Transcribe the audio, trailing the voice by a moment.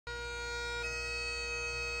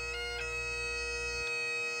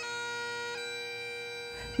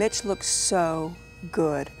Mitch looks so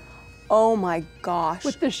good. Oh my gosh.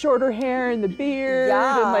 With the shorter hair and the beard,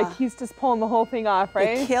 Yeah. and like he's just pulling the whole thing off,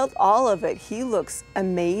 right? The kilt, all of it. He looks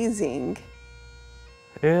amazing.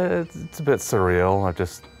 It's a bit surreal. I've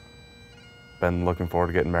just been looking forward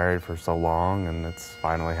to getting married for so long, and it's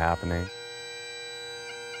finally happening.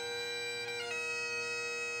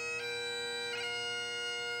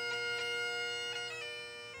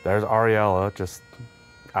 There's Ariella just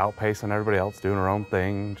outpacing everybody else, doing her own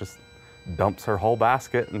thing, just dumps her whole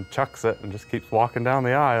basket and chucks it and just keeps walking down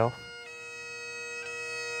the aisle.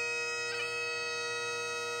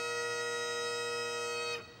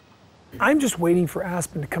 I'm just waiting for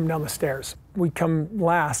Aspyn to come down the stairs. We come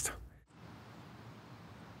last.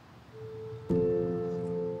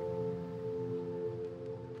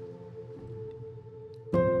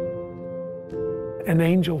 An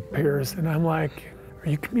angel appears, and I'm like, are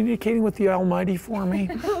you communicating with the Almighty for me?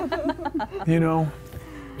 You know,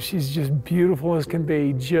 she's just beautiful as can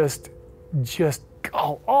be, just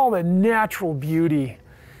all the natural beauty,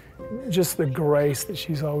 just the grace that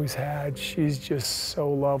she's always had. She's just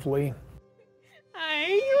so lovely. Hi,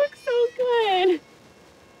 you look so good.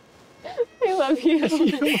 I love you.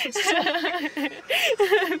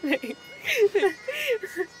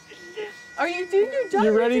 Are you doing your job?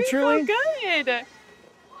 You ready, You're doing Truly? so good.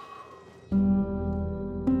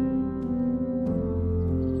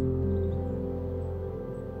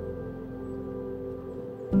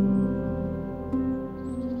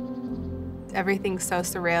 Everything's so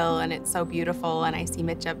surreal and it's so beautiful, and I see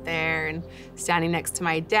Mitch up there and standing next to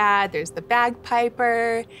my dad. There's the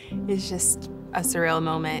bagpiper. It's just a surreal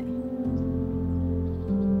moment.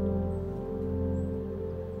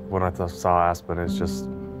 When I saw Aspyn, it's just,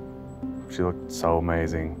 she looked so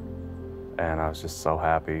amazing, and I was just so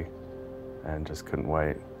happy and just couldn't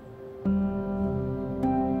wait.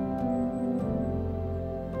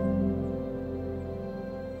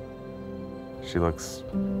 She looks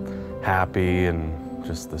happy, and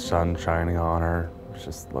just the sun shining on her, it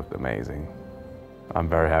just looked amazing. I'm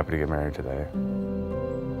very happy to get married today.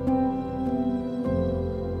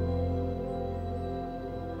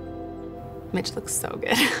 Mitch looks so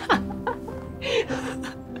good.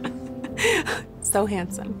 So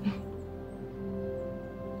handsome.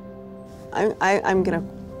 I'm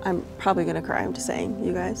probably gonna cry, I'm just saying,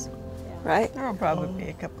 you guys, right? There'll probably be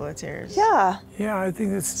a couple of tears. Yeah. Yeah, I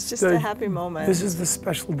think it's Just a happy moment. This is the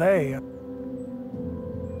special day.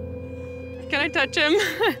 Can I touch him?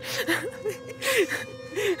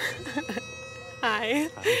 Hi.